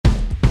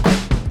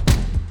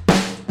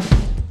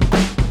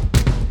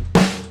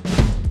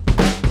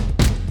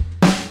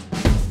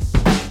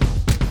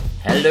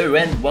Hello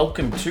and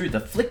welcome to the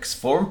Flicks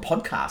Forum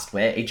podcast,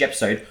 where each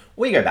episode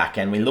we go back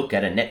and we look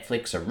at a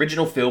Netflix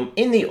original film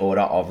in the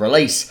order of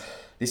release.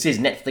 This is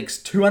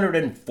Netflix's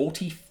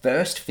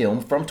 241st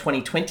film from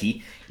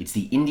 2020. It's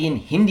the Indian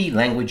Hindi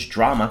language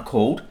drama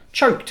called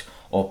Choked,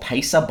 or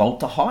Paisa,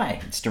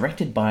 Bolta. It's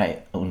directed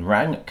by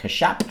Anurag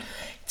Kashyap. It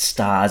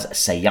stars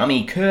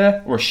Sayami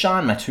Kaur,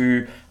 Roshan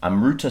Mattu,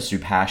 Amruta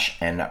Subhash,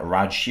 and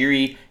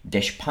Rajshri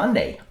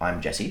Deshpande.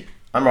 I'm Jesse.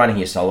 I'm writing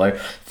here solo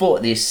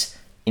for this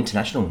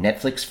international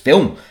Netflix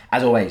film.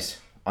 As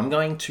always, I'm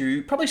going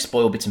to probably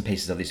spoil bits and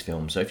pieces of this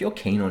film, so if you're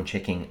keen on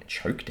checking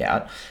Choked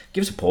out,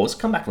 give us a pause,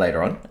 come back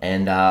later on,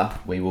 and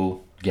we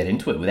will get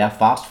into it with our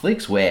Fast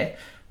Flicks, where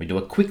we do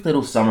a quick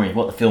little summary of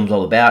what the film's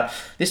all about.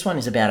 This one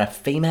is about a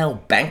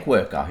female bank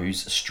worker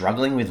who's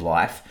struggling with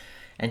life,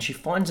 and she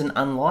finds an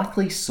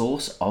unlikely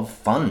source of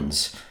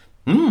funds.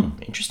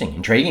 Interesting,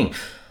 intriguing.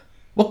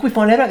 What can we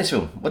find out about this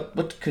film?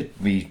 What could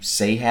we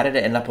see? How did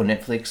it end up on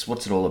Netflix?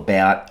 What's it all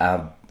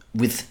about?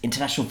 With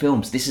international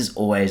films, this is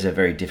always a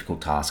very difficult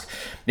task.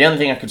 The only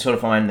thing I could sort of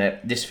find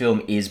that this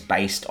film is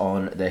based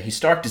on the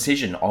historic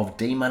decision of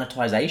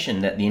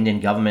demonetization that the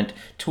Indian government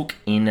took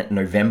in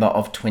November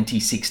of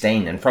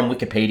 2016. And from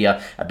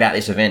Wikipedia about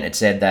this event, it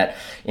said that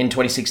in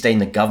 2016,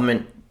 the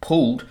government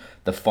pulled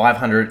the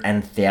 $500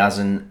 and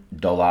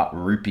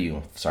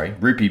 $1,000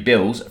 rupee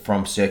bills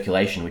from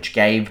circulation, which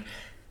gave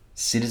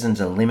citizens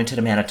a limited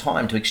amount of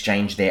time to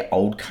exchange their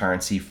old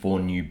currency for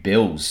new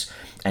bills,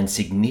 and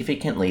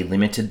significantly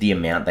limited the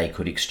amount they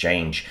could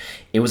exchange.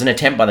 It was an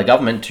attempt by the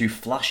government to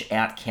flush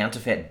out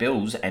counterfeit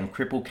bills and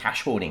cripple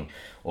cash hoarding,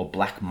 or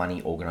black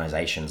money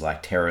organisations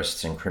like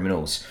terrorists and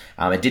criminals.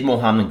 It did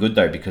more harm than good,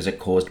 though, because it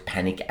caused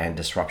panic and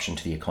disruption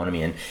to the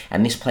economy,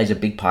 and this plays a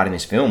big part in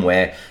this film,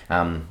 where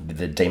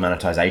the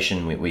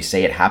demonetisation, we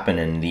see it happen,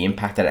 and the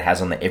impact that it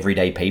has on the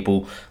everyday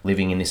people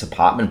living in this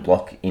apartment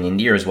block in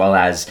India, as well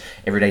as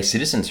everyday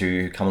citizens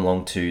who come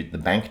along to the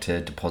bank to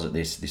deposit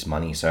this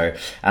money. So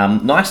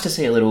nice to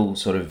see a little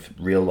sort of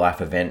real life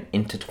event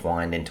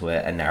intertwined into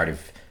a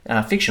narrative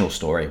fictional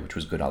story, which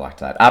was good. I liked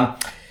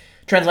that.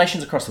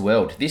 Translations across the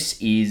world. This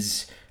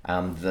is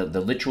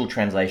the literal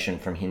translation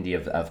from Hindi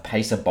of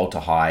Paisa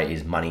Bolta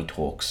is money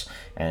talks,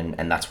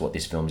 and that's what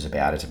this film is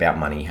about. It's about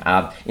money.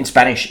 In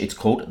Spanish, it's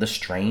called The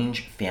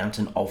Strange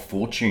Fountain of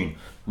Fortune.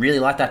 Really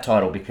like that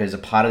title, because a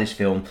part of this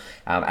film,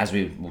 as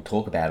we will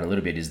talk about a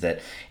little bit, is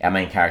that our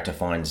main character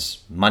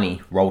finds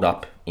money rolled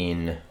up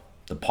in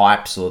the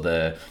pipes or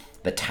the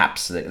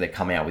taps that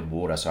come out with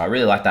water. So I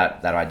really like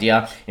that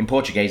idea. In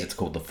Portuguese, it's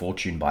called The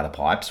Fortune by the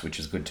Pipes, which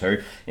is good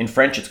too. In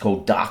French, it's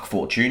called Dark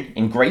Fortune.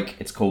 In Greek,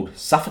 it's called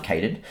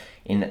Suffocated.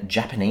 In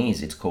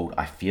Japanese, it's called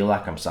I Feel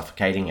Like I'm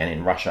Suffocating. And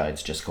in Russia,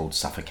 it's just called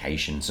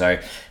Suffocation. So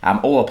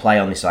all a play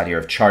on this idea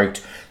of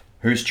choked.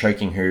 Who's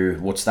choking who?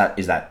 What's that?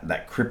 Is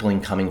that crippling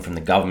coming from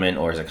the government,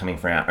 or is it coming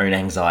from our own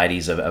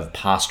anxieties of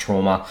past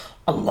trauma?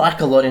 I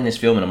like a lot in this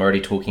film, and I'm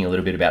already talking a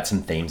little bit about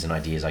some themes and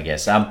ideas, I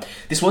guess.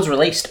 This was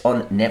released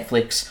on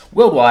Netflix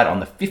worldwide on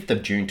the 5th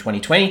of June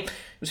 2020. It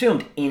was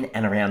filmed in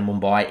and around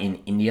Mumbai in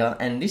India,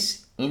 and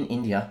this in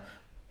India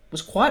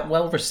was quite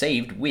well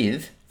received,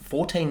 with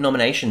 14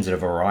 nominations at a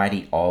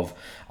variety of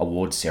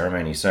awards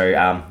ceremonies.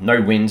 So no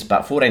wins,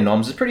 but 14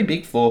 noms is pretty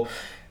big for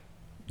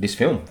this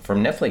film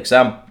from Netflix.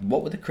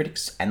 What were the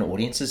critics and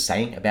audiences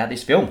saying about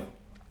this film?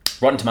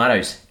 Rotten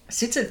Tomatoes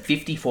sits at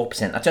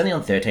 54%. That's only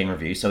on 13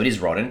 reviews, so it is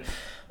rotten.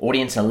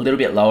 Audience a little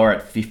bit lower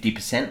at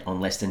 50%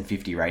 on less than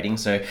 50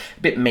 ratings, so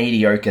a bit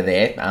mediocre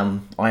there.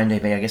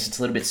 IMDb, I guess it's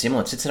a little bit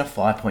similar. It sits at a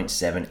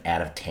 5.7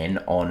 out of 10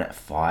 on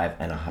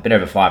a bit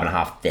over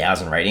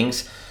 5,500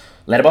 ratings.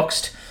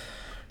 Letterboxd,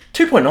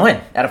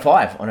 2.9 out of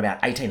 5 on about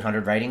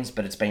 1,800 ratings,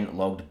 but it's been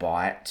logged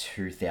by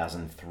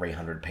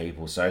 2,300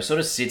 people. So it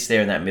sort of sits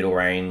there in that middle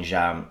range.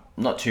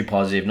 Not too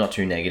positive, not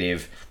too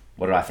negative.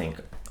 What did I think?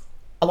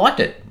 I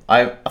liked it.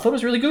 I thought it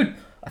was really good.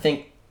 I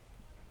think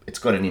it's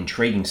got an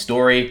intriguing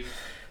story,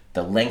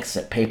 the lengths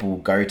that people will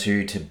go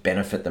to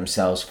benefit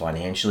themselves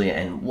financially,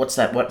 and what's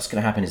going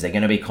to happen? Is there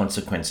going to be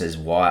consequences?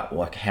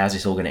 How's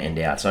this all going to end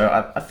out?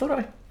 So I thought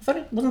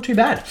it wasn't too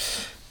bad.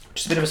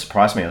 Just a bit of a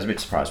surprise to me. I was a bit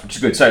surprised, which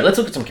is good. So let's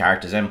look at some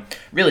characters. And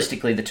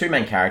realistically, the two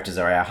main characters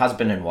are our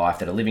husband and wife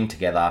that are living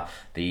together.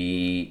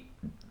 The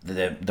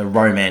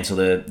romance, or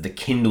the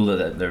kindle,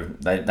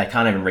 they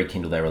can't even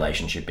rekindle their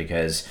relationship,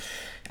 because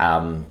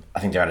I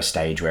think they're at a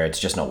stage where it's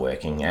just not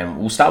working. And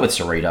we'll start with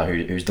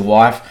Sarita, who's the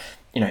wife,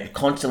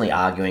 constantly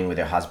arguing with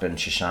her husband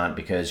Shashant,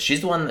 because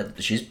she's the one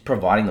she's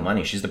providing the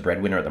money. She's the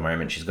breadwinner at the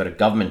moment. She's got a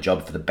government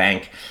job for the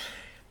bank.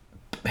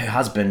 Her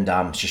husband,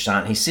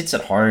 Shashant, he sits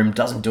at home,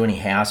 doesn't do any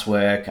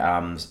housework.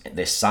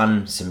 Their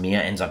son, Samir,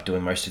 ends up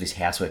doing most of this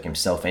housework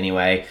himself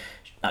anyway.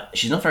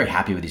 She's not very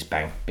happy with this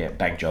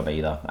bank job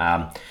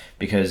either,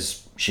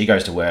 because she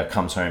goes to work,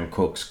 comes home,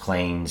 cooks,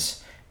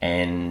 cleans,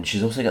 and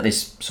she's also got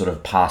this sort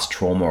of past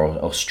trauma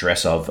or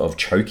stress of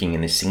choking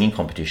in this singing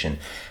competition,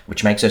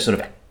 which makes her sort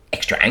of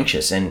extra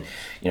anxious. And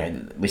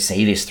we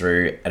see this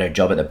through at her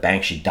job at the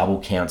bank. She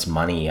double counts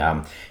money,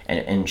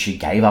 and she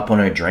gave up on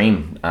her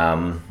dream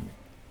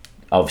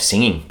of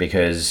singing,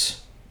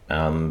 because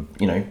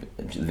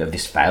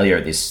this failure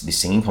at this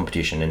singing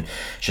competition, and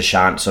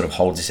Shashant sort of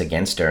holds this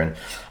against her, and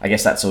I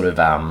guess that sort of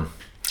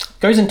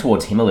goes in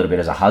towards him a little bit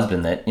as a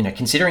husband, that,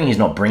 considering he's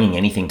not bringing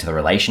anything to the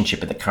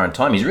relationship at the current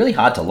time, he's really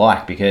hard to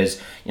like,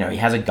 because, he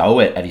has a go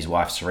at his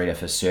wife Sarita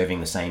for serving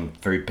the same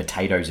food,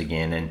 potatoes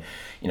again, and,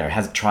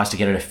 tries to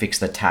get her to fix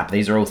the tap.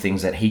 These are all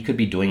things that he could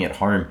be doing at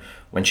home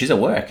when she's at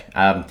work.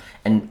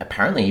 And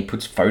apparently he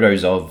puts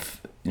photos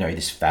of,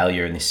 this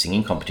failure in this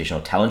singing competition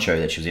or talent show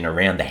that she was in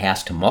around the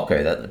house to mock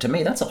her. That, to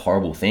me, that's a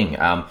horrible thing.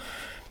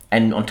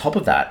 And on top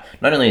of that,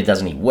 not only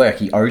doesn't he work,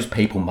 he owes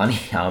people money.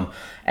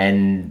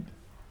 And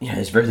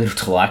there's very little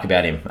to like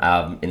about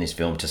him in this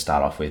film to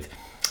start off with.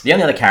 The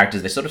only other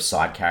characters, they're sort of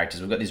side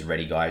characters. We've got this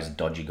Reddy guy, who's a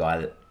dodgy guy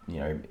that,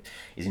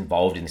 is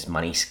involved in this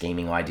money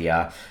scheming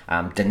idea.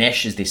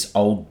 Dinesh is this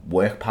old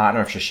work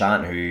partner of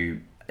Shashant who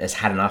has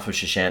had enough of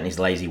Shashant and his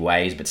lazy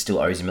ways, but still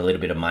owes him a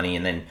little bit of money.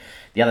 And then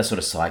the other sort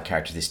of side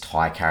character, this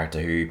Thai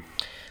character who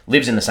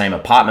lives in the same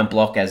apartment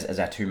block as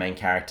our two main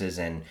characters,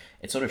 and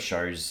it sort of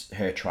shows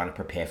her trying to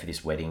prepare for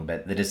this wedding,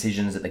 but the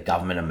decisions that the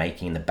government are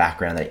making in the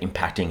background that are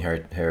impacting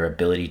her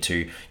ability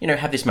to,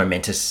 have this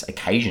momentous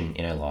occasion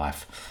in her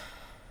life.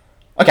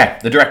 Okay,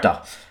 the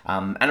director,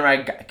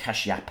 Anurag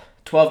Kashyap,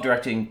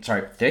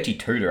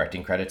 32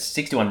 directing credits,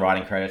 61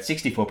 writing credits,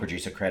 64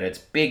 producer credits,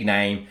 big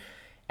name.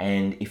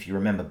 And if you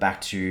remember back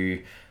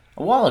to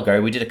a while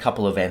ago, we did a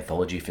couple of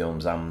anthology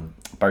films,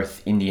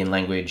 both Indian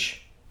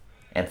language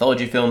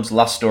anthology films,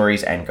 Lust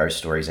Stories and Ghost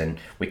Stories, and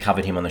we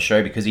covered him on the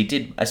show because he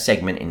did a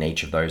segment in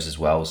each of those as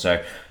well.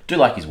 So do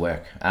like his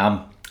work.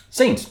 Some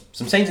scenes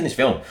in this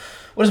film.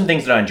 What are some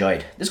things that I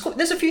enjoyed?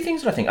 There's a few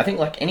things that I think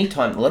like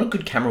anytime, a lot of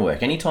good camera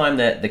work. Anytime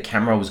that the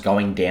camera was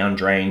going down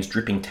drains,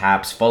 dripping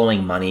taps,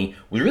 following money,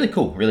 was really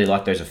cool. Really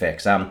liked those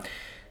effects.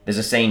 There's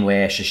a scene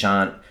where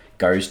Shashant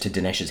goes to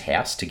Dinesh's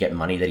house to get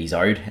money that he's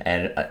owed,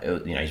 and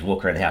he's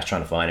walking around the house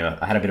trying to find him.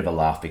 I had a bit of a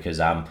laugh because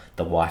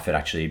the wife had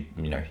actually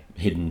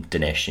hidden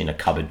Dinesh in a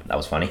cupboard. That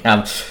was funny.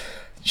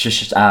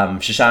 Shashant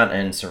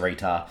and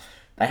Sarita,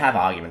 they have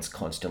arguments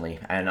constantly,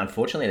 and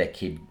unfortunately their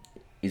kid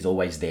is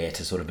always there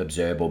to sort of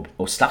observe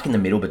or stuck in the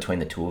middle between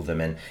the two of them,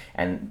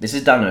 and this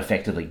is done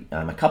effectively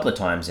a couple of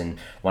times, and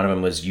one of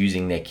them was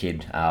using their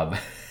kid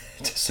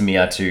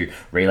Samir to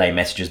relay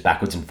messages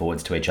backwards and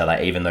forwards to each other,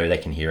 even though they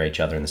can hear each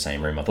other in the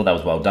same room. I thought that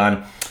was well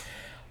done.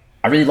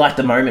 I really liked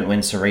the moment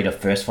when Sarita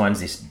first finds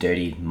this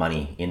dirty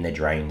money in the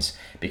drains,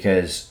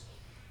 because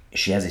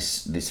she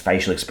has this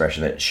facial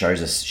expression that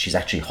shows us she's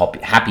actually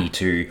happy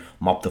to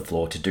mop the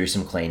floor, to do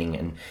some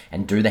cleaning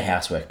and do the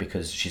housework,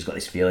 because she's got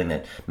this feeling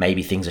that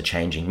maybe things are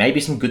changing,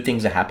 maybe some good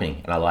things are happening,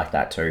 and I like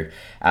that too.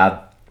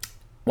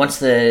 Once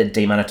the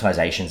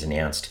demonetization's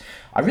announced,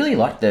 I really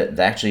liked that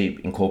they actually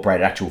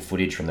incorporated actual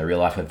footage from the real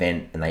life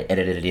event, and they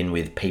edited it in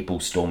with people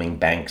storming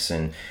banks,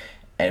 and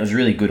it was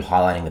really good,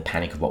 highlighting the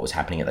panic of what was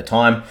happening at the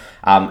time.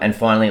 And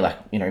finally,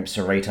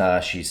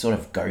 Sarita, she sort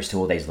of goes to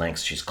all these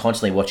lengths. She's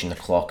constantly watching the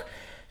clock,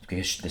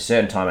 because at a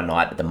certain time of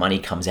night the money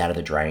comes out of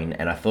the drain,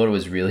 and I thought it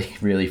was really,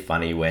 really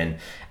funny when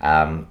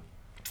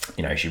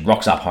she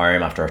rocks up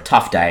home after a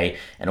tough day,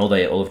 and all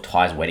of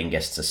Ty's wedding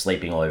guests are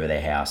sleeping all over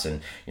their house,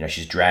 and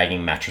she's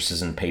dragging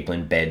mattresses and people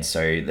in bed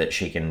so that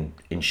she can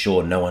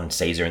ensure no one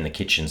sees her in the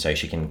kitchen, so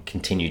she can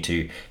continue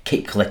to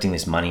keep collecting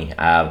this money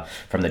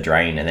from the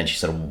drain. And then she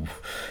sort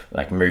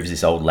of moves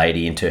this old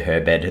lady into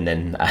her bed, and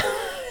then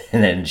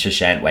and then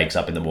Shashant wakes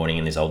up in the morning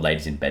and this old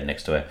lady's in bed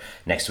next to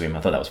him.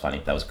 I thought that was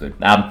funny. That was good.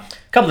 A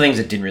couple of things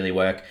that didn't really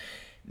work.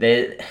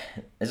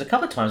 There's a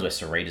couple of times where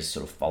Sarita's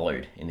sort of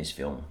followed in this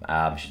film.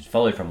 She's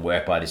followed from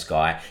work by this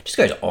guy. Just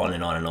goes on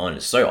and on and on.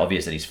 It's so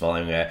obvious that he's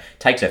following her.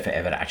 Takes her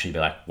forever to actually be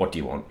like, what do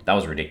you want? That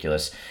was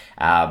ridiculous.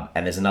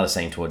 And there's another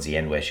scene towards the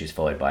end where she's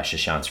followed by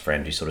Shashant's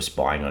friend who's sort of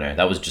spying on her.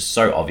 That was just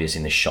so obvious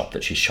in this shop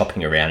that she's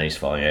shopping around and he's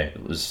following her.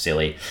 It was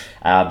silly.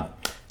 A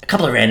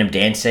couple of random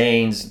dance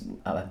scenes,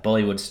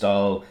 Bollywood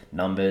style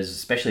numbers,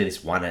 especially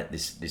this one at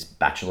this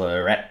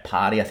bachelorette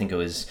party. I think it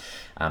was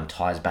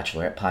Ty's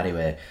bachelorette party,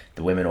 where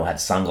the women all had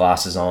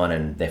sunglasses on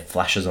and their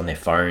flashes on their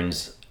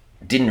phones.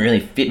 Didn't really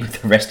fit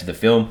with the rest of the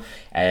film.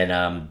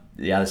 And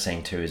the other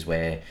scene too is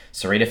where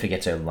Sarita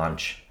forgets her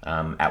lunch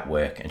at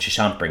work, and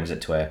Shashant brings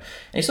it to her, and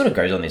he sort of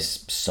goes on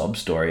this sob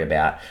story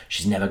about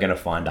she's never going to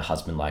find a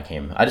husband like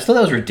him. I just thought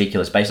that was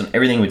ridiculous based on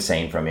everything we'd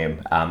seen from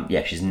him.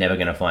 She's never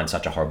going to find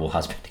such a horrible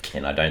husband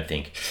again, I don't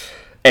think.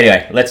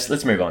 Anyway,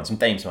 let's move on. Some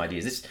themes, some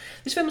ideas.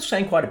 This film is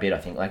saying quite a bit, I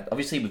think.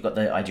 Obviously, we've got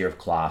the idea of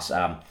class,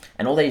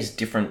 and all these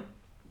different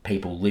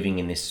people living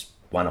in this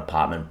one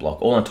apartment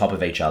block, all on top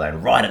of each other.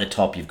 And right at the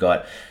top, you've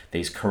got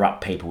these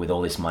corrupt people with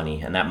all this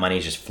money, and that money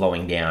is just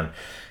flowing down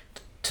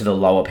to the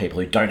lower people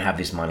who don't have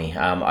this money.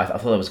 I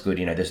thought that was good.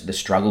 The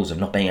struggles of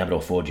not being able to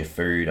afford your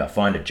food,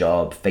 find a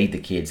job, feed the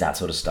kids, that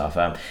sort of stuff.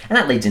 And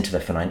that leads into the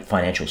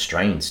financial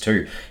strains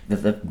too.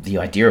 The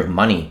idea of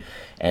money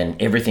and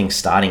everything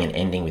starting and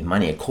ending with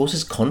money, it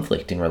causes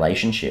conflict in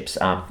relationships.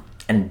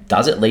 And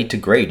does it lead to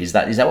greed? Is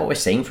that what we're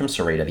seeing from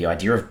Sarita? The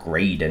idea of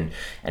greed and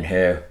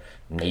her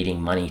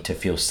needing money to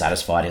feel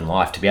satisfied in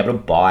life, to be able to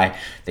buy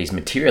these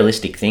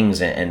materialistic things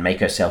and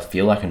make herself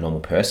feel like a normal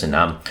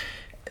person.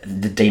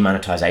 the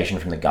demonetization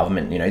from the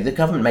government. You know, the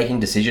government making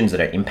decisions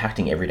that are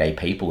impacting everyday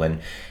people,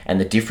 and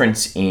the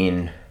difference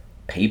in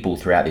people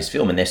throughout this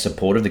film and their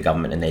support of the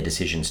government and their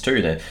decisions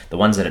too. The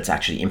ones that it's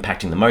actually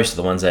impacting the most are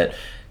the ones that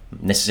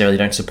necessarily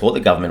don't support the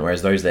government,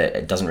 whereas those that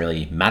it doesn't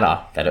really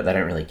matter, they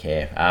don't really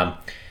care.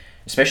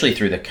 Especially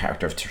through the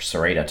character of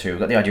Sarita too. We've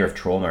got the idea of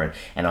trauma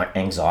and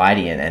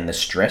anxiety and the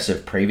stress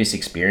of previous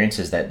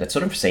experiences that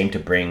sort of seem to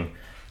bring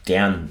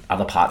down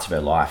other parts of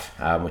her life,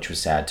 which was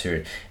sad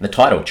too. And the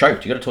title,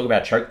 Choked. You got to talk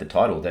about Choked, the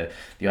title.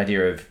 The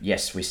idea of,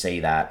 yes, we see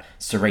that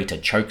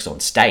Sarita chokes on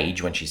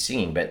stage when she's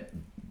singing, but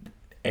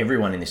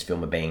everyone in this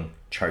film are being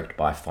choked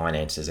by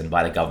finances and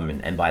by the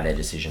government and by their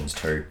decisions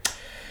too.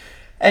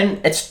 And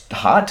it's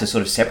hard to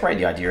sort of separate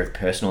the idea of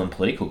personal and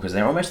political because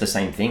they're almost the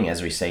same thing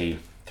as we see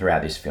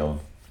throughout this film.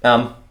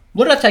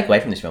 What did I take away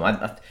from this film?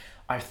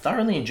 I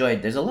thoroughly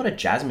enjoyed, there's a lot of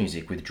jazz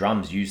music with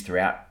drums used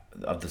throughout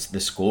of the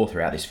score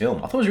throughout this film.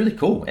 I thought it was really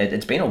cool.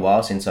 It's been a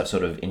while since I've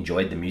sort of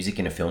enjoyed the music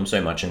in a film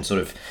so much and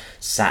sort of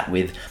sat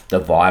with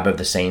the vibe of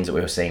the scenes that we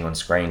were seeing on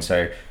screen.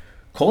 So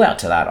call out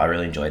to that. I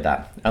really enjoyed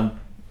that.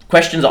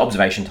 Questions,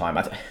 observation time.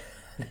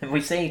 We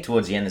see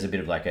towards the end there's a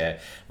bit of like a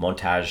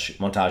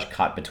montage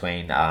cut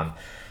between a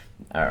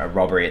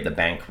robbery at the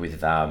bank with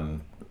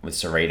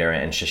Sarita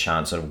and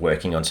Shashank sort of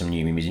working on some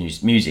new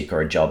music or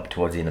a job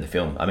towards the end of the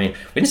film. I mean,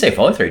 we didn't see a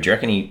follow through. Do you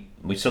reckon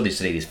we saw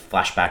this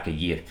flashback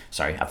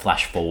a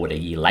flash forward a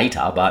year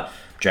later, but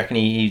do you reckon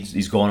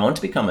he's gone on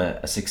to become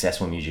a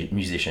successful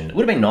musician? It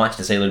would have been nice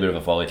to see a little bit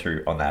of a follow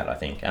through on that, I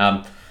think.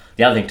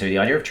 The other thing too, the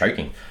idea of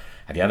choking.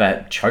 Have you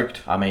ever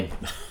choked? I mean,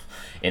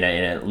 in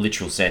a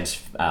literal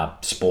sense,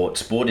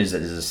 sport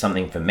is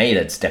something for me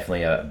that's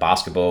definitely a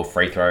basketball,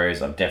 free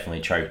throws. I've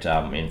definitely choked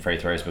in free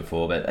throws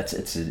before, but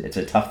it's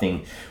a tough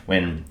thing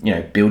when, you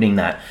know, building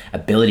that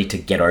ability to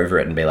get over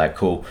it and be like,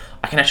 cool,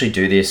 I can actually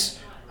do this.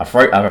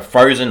 I've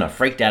frozen, I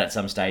freaked out at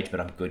some stage, but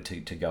I'm good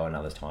to go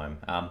another time.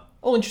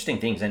 All interesting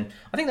things, and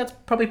I think that's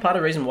probably part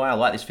of the reason why I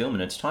like this film,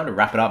 and it's time to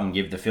wrap it up and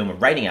give the film a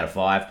rating out of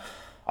 5.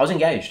 I was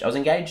engaged.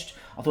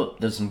 I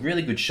thought there's some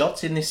really good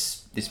shots in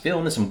this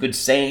film. There's some good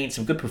scenes,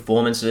 some good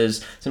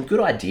performances, some good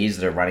ideas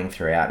that are running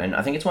throughout. And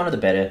I think it's one of the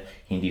better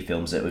Hindi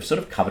films that we've sort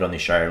of covered on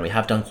this show, and we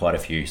have done quite a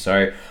few.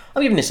 So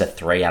I'm giving this a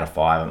 3 out of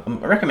 5. I'm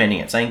recommending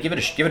it, saying give it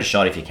a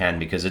shot if you can,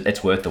 because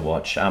it's worth the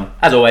watch.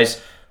 As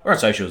always, we're on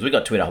socials. We've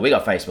got Twitter, we've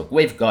got Facebook,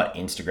 we've got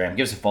Instagram.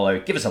 Give us a follow,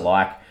 give us a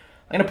like.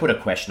 I'm going to put a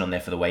question on there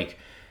for the week.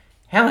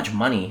 How much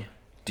money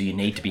do you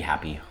need to be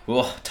happy?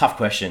 Well, tough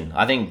question.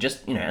 I think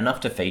just, enough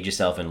to feed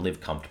yourself and live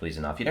comfortably is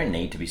enough. You don't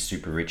need to be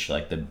super rich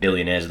like the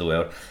billionaires of the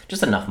world.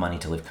 Just enough money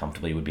to live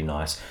comfortably would be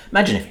nice.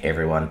 Imagine if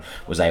everyone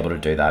was able to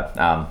do that.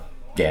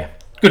 Yeah,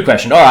 good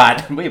question. All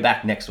right, we'll be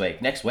back next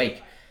week. Next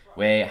week,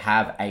 we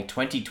have a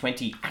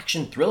 2020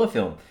 action thriller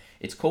film.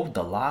 It's called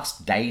The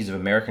Last Days of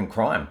American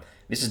Crime.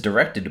 This is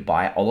directed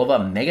by Oliver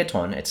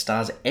Megaton. It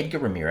stars Edgar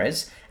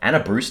Ramirez, Anna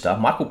Brewster,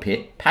 Michael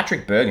Pitt,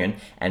 Patrick Bergen,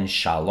 and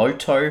Charlotte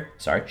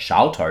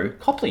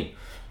Copley.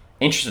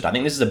 Interested? I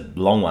think this is a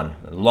long one.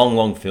 A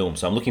long film.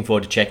 So I'm looking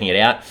forward to checking it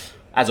out.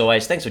 As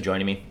always, thanks for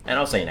joining me, and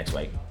I'll see you next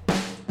week.